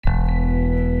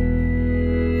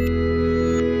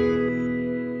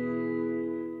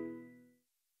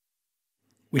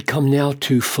We come now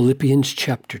to Philippians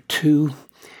chapter 2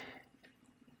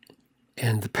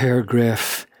 and the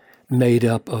paragraph made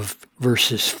up of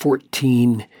verses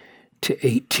 14 to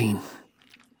 18.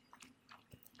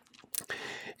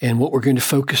 And what we're going to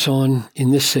focus on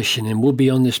in this session, and we'll be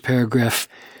on this paragraph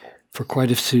for quite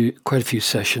a few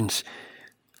sessions,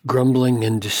 grumbling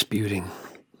and disputing.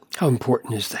 How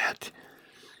important is that?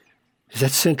 Is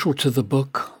that central to the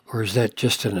book, or is that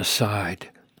just an aside?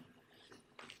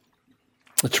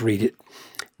 Let's read it.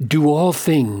 Do all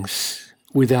things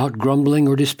without grumbling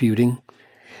or disputing,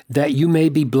 that you may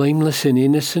be blameless and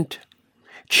innocent,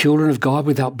 children of God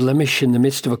without blemish in the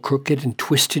midst of a crooked and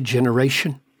twisted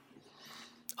generation,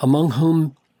 among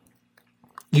whom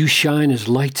you shine as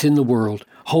lights in the world,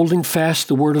 holding fast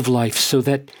the word of life, so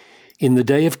that in the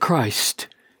day of Christ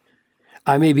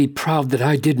I may be proud that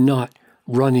I did not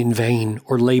run in vain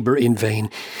or labor in vain,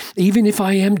 even if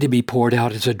I am to be poured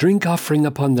out as a drink offering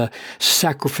upon the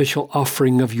sacrificial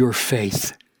offering of your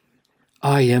faith.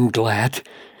 I am glad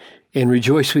and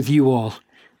rejoice with you all.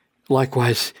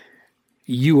 Likewise,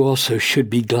 you also should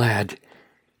be glad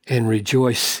and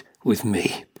rejoice with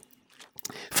me.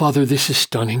 Father, this is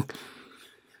stunning.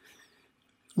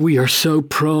 We are so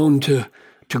prone to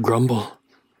grumble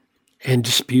and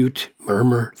dispute,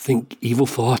 murmur, think evil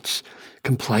thoughts,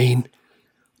 complain.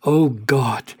 Oh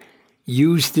God,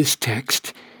 use this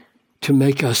text to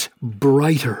make us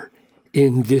brighter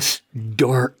in this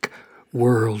dark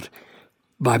world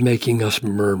by making us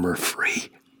murmur free.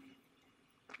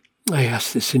 I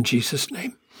ask this in Jesus'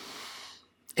 name.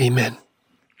 Amen.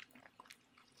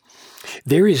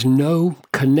 There is no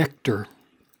connector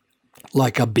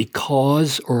like a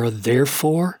because or a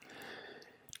therefore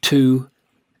to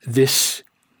this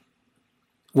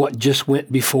what just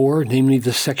went before, namely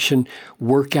the section,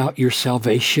 work out your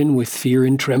salvation with fear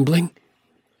and trembling.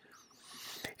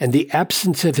 And the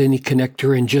absence of any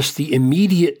connector and just the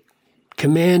immediate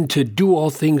command to do all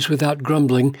things without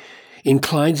grumbling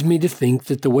inclines me to think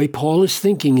that the way Paul is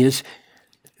thinking is,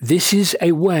 this is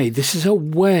a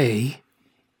way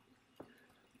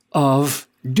of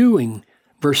doing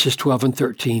verses 12 and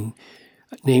 13,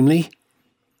 namely,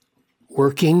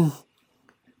 working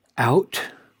out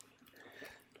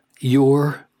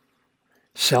your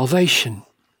salvation.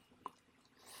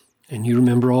 And you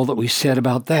remember all that we said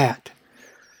about that.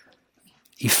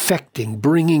 Effecting,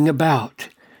 bringing about,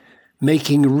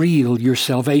 making real your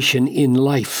salvation in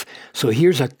life. So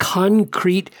here's a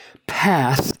concrete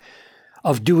path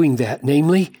of doing that,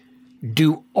 namely,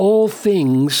 do all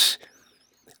things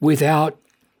without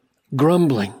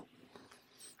grumbling.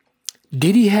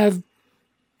 Did he have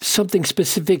something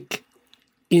specific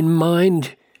in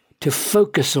mind to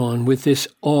focus on with this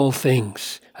all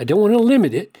things? I don't want to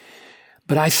limit it,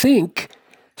 but I think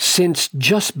since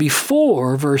just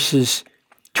before verses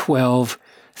 12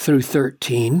 through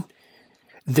 13,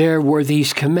 there were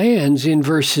these commands in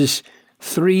verses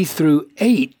 3 through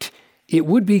 8, it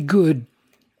would be good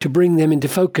to bring them into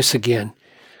focus again.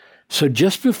 So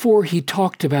just before he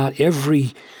talked about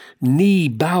every knee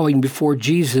bowing before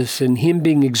Jesus and him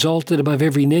being exalted above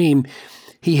every name,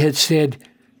 he had said,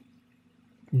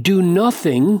 do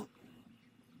nothing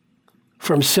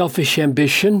from selfish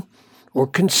ambition or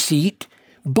conceit,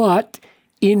 but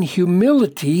in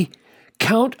humility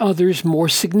count others more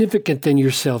significant than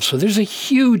yourself. So there's a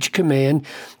huge command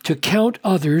to count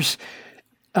others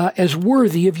as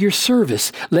worthy of your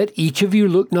service. Let each of you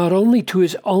look not only to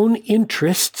his own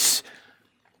interests.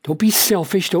 Don't be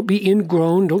selfish, don't be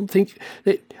ingrown, don't think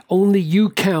that only you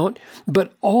count,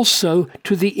 but also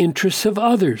to the interests of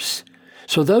others.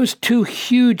 So those two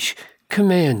huge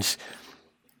commands,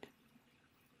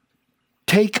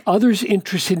 take others'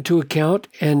 interests into account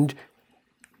and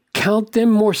count them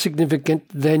more significant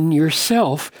than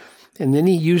yourself. And then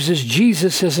he uses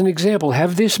Jesus as an example.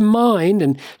 Have this mind,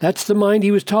 and that's the mind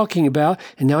he was talking about,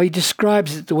 and now he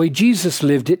describes it the way Jesus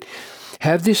lived it.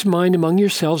 Have this mind among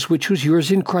yourselves, which was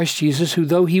yours in Christ Jesus, who,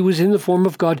 though he was in the form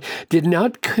of God, did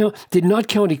not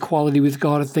count equality with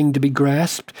God a thing to be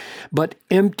grasped, but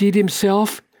emptied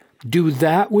himself. Do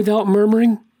that without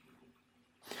murmuring.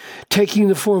 Taking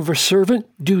the form of a servant,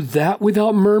 do that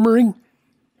without murmuring.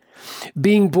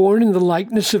 Being born in the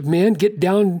likeness of man, get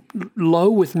down low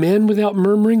with men without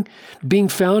murmuring. Being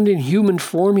found in human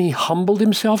form, he humbled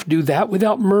himself. Do that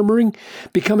without murmuring.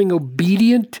 Becoming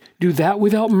obedient, do that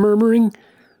without murmuring.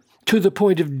 To the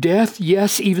point of death,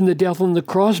 yes, even the death on the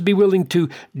cross, be willing to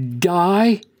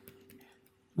die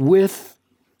without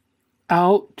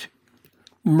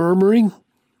murmuring.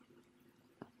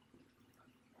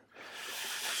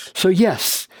 So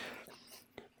yes,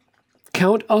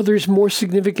 count others more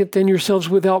significant than yourselves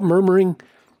without murmuring.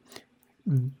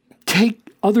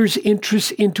 Take others'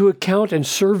 interests into account and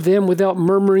serve them without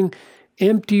murmuring.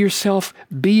 Empty yourself,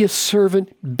 be a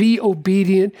servant, be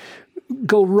obedient,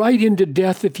 go right into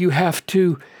death if you have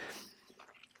to,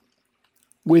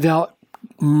 without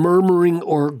murmuring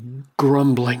or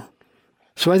grumbling.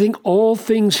 So I think all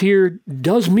things here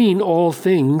does mean all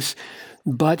things,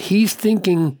 but he's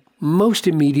thinking most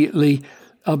immediately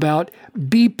about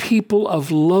be people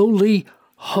of lowly,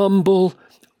 humble,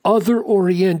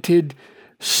 other-oriented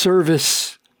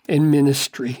service and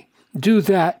ministry. Do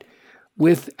that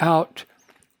without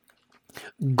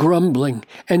grumbling.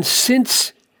 And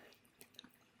since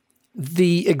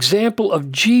the example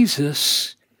of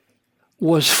Jesus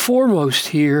was foremost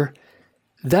here,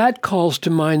 that calls to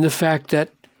mind the fact that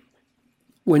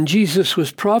when Jesus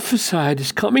was prophesied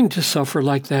as coming to suffer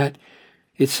like that,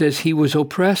 it says he was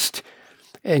oppressed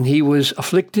and he was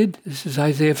afflicted. This is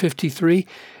Isaiah 53.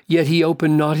 Yet he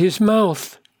opened not his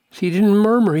mouth. He didn't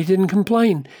murmur. He didn't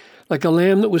complain. Like a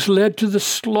lamb that was led to the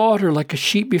slaughter, like a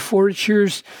sheep before its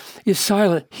shears is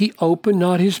silent. He opened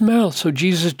not his mouth. So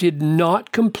Jesus did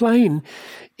not complain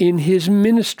in his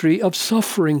ministry of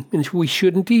suffering, and we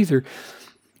shouldn't either.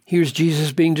 Here's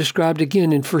Jesus being described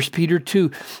again in 1 Peter 2.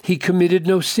 He committed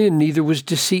no sin, neither was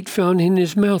deceit found in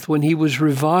his mouth. When he was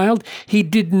reviled, he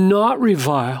did not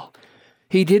revile.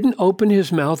 He didn't open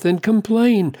his mouth and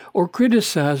complain or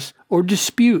criticize or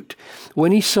dispute.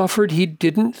 When he suffered, he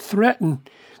didn't threaten,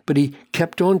 but he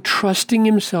kept on trusting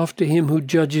himself to him who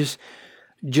judges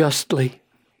justly.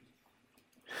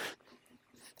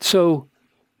 So,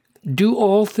 do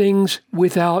all things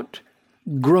without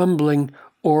grumbling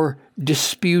or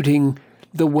disputing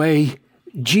the way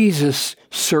Jesus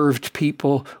served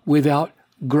people without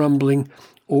grumbling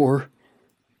or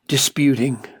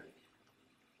disputing.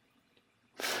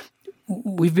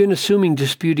 We've been assuming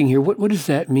disputing here. What does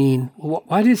that mean?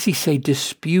 Why does he say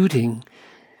disputing?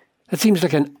 That seems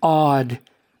like an odd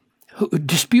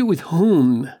dispute with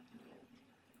whom?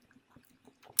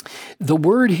 The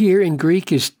word here in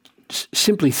Greek is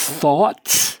simply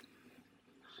thoughts,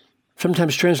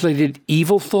 sometimes translated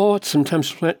evil thoughts,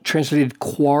 sometimes translated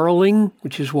quarreling,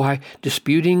 which is why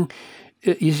disputing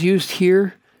is used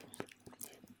here.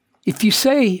 If you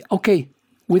say, okay,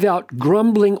 without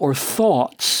grumbling or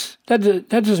thoughts, that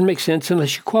doesn't make sense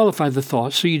unless you qualify the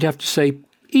thoughts. So you'd have to say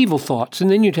evil thoughts,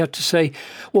 and then you'd have to say,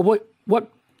 well,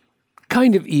 what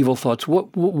kind of evil thoughts?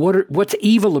 What's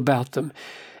evil about them?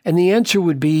 And the answer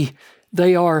would be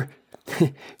they are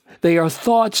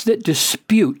thoughts that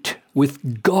dispute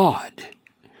with God.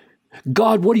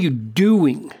 God, what are you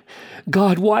doing?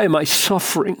 God, why am I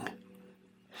suffering?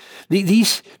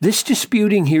 This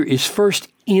disputing here is first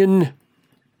in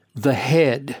the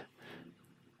head.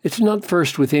 It's not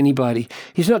first with anybody.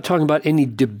 He's not talking about any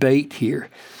debate here.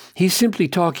 He's simply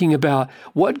talking about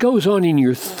what goes on in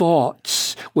your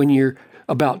thoughts when you're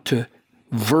about to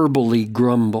verbally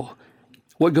grumble.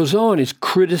 What goes on is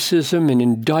criticism and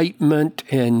indictment,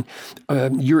 and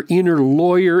your inner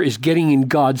lawyer is getting in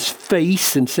God's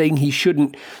face and saying he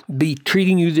shouldn't be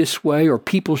treating you this way, or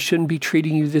people shouldn't be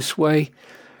treating you this way.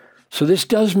 So this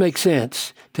does make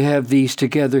sense to have these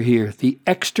together here, the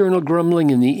external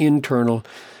grumbling and the internal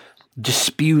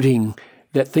disputing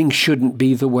that things shouldn't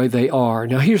be the way they are.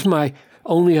 Now here's my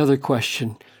only other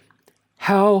question.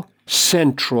 How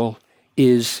central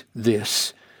is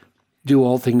this? Do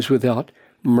all things without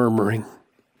murmuring.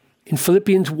 In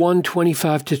Philippians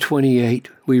 1:25-28,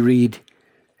 we read,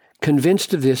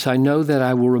 "Convinced of this, I know that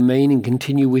I will remain and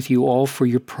continue with you all for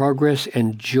your progress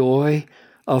and joy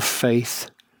of faith."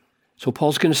 So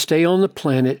Paul's going to stay on the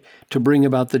planet to bring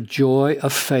about the joy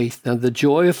of faith. Now, the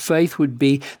joy of faith would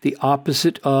be the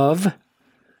opposite of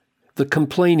the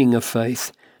complaining of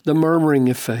faith, the murmuring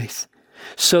of faith,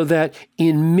 so that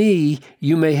in me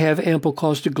you may have ample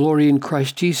cause to glory in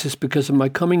Christ Jesus because of my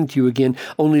coming to you again.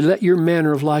 Only let your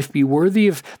manner of life be worthy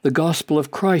of the gospel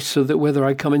of Christ, so that whether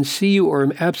I come and see you or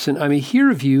am absent, I may hear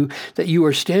of you that you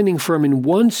are standing firm in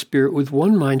one spirit with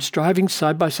one mind, striving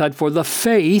side by side for the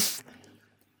faith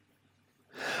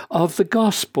of the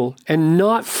gospel, and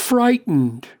not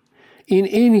frightened in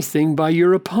anything by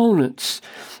your opponents.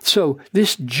 So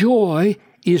this joy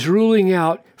is ruling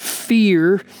out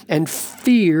fear, and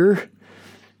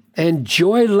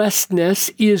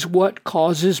joylessness is what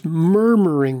causes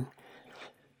murmuring.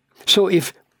 So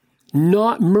if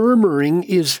not murmuring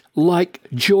is like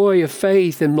joy of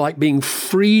faith and like being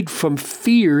freed from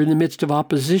fear in the midst of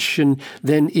opposition,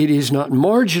 then it is not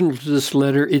marginal to this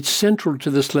letter, it's central to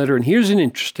this letter. And here's an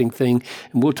interesting thing,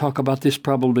 and we'll talk about this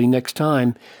probably next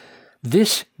time.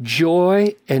 This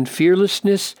joy and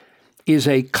fearlessness is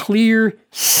a clear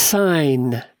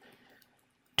sign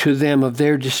to them of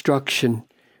their destruction.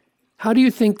 How do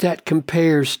you think that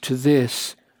compares to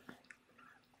this?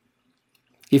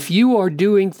 If you are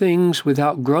doing things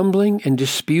without grumbling and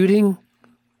disputing,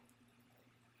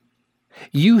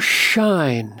 you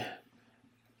shine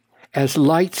as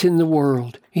lights in the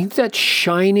world. You think that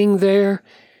shining there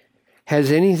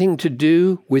has anything to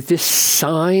do with this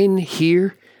sign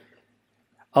here?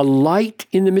 A light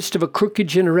in the midst of a crooked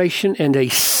generation and a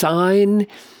sign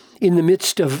in the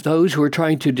midst of those who are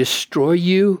trying to destroy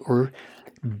you or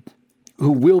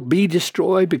who will be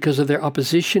destroyed because of their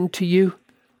opposition to you.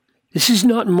 This is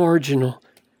not marginal.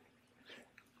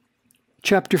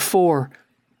 Chapter 4,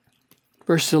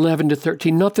 verses 11 to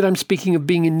 13. Not that I'm speaking of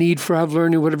being in need, for I've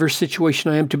learned in whatever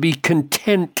situation I am to be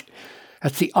content.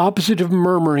 That's the opposite of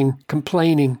murmuring,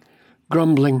 complaining,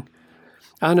 grumbling.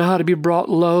 I know how to be brought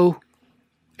low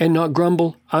and not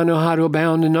grumble. I know how to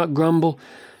abound and not grumble.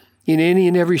 In any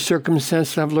and every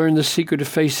circumstance, I've learned the secret of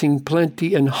facing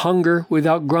plenty and hunger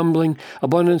without grumbling,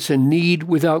 abundance and need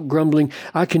without grumbling.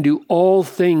 I can do all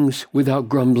things without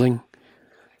grumbling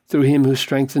through him who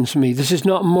strengthens me. This is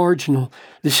not marginal.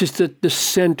 This is the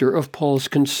center of Paul's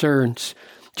concerns.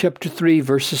 Chapter 3,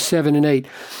 verses 7 and 8.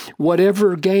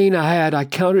 Whatever gain I had, I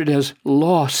counted as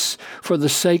loss for the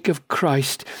sake of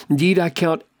Christ. Indeed, I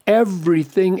count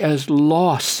everything as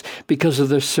loss because of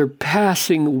the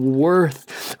surpassing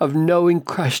worth of knowing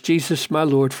Christ Jesus my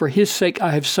Lord. For his sake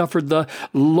I have suffered the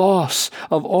loss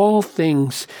of all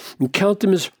things and count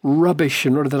them as rubbish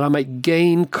in order that I might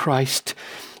gain Christ.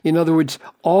 In other words,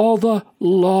 all the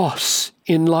loss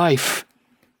in life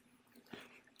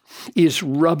is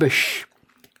rubbish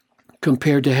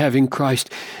compared to having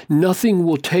Christ. Nothing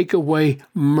will take away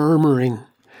murmuring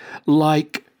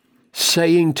like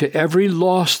saying to every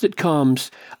loss that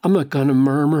comes, I'm not going to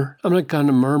murmur. I'm not going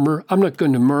to murmur. I'm not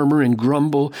going to murmur and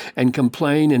grumble and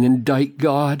complain and indict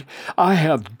God. I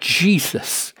have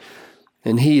Jesus,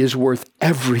 and he is worth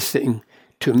everything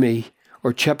to me.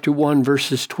 Or chapter 1,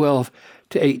 verses 12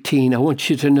 to 18. I want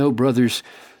you to know, brothers,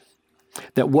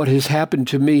 that what has happened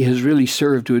to me has really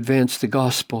served to advance the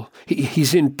gospel.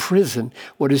 He's in prison.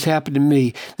 What has happened to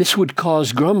me? This would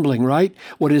cause grumbling, right?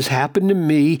 What has happened to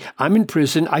me? I'm in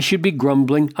prison. I should be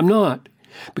grumbling. I'm not.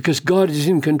 Because God is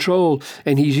in control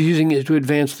and he's using it to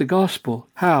advance the gospel.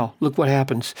 How? Look what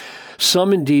happens.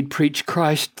 Some indeed preach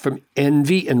Christ from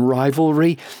envy and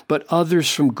rivalry, but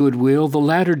others from goodwill. The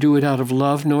latter do it out of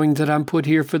love, knowing that I'm put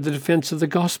here for the defense of the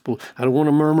gospel. I don't want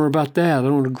to murmur about that. I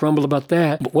don't want to grumble about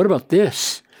that. But what about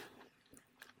this?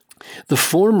 The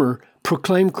former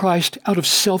proclaim Christ out of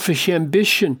selfish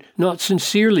ambition, not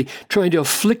sincerely, trying to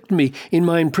afflict me in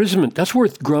my imprisonment. That's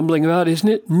worth grumbling about, isn't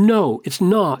it? No, it's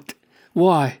not.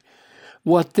 Why?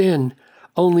 What then?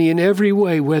 Only in every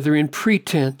way, whether in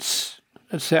pretense,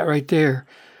 that's that right there,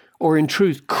 or in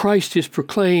truth, Christ is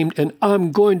proclaimed, and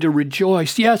I'm going to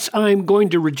rejoice. Yes, I'm going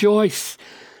to rejoice.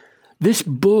 This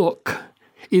book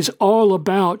is all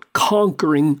about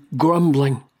conquering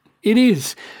grumbling. It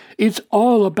is. It's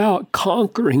all about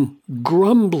conquering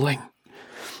grumbling.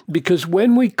 Because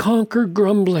when we conquer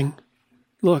grumbling,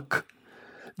 look,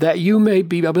 that you may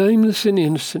be blameless and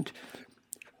innocent.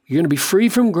 You're going to be free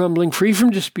from grumbling, free from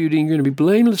disputing. You're going to be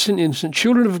blameless and innocent,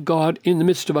 children of God in the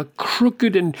midst of a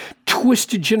crooked and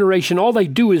twisted generation. All they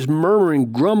do is murmur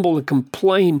and grumble and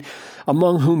complain,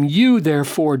 among whom you,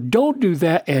 therefore, don't do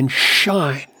that and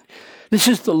shine. This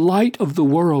is the light of the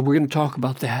world. We're going to talk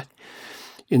about that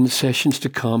in the sessions to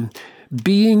come.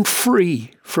 Being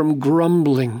free from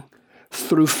grumbling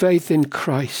through faith in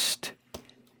Christ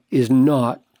is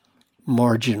not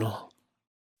marginal.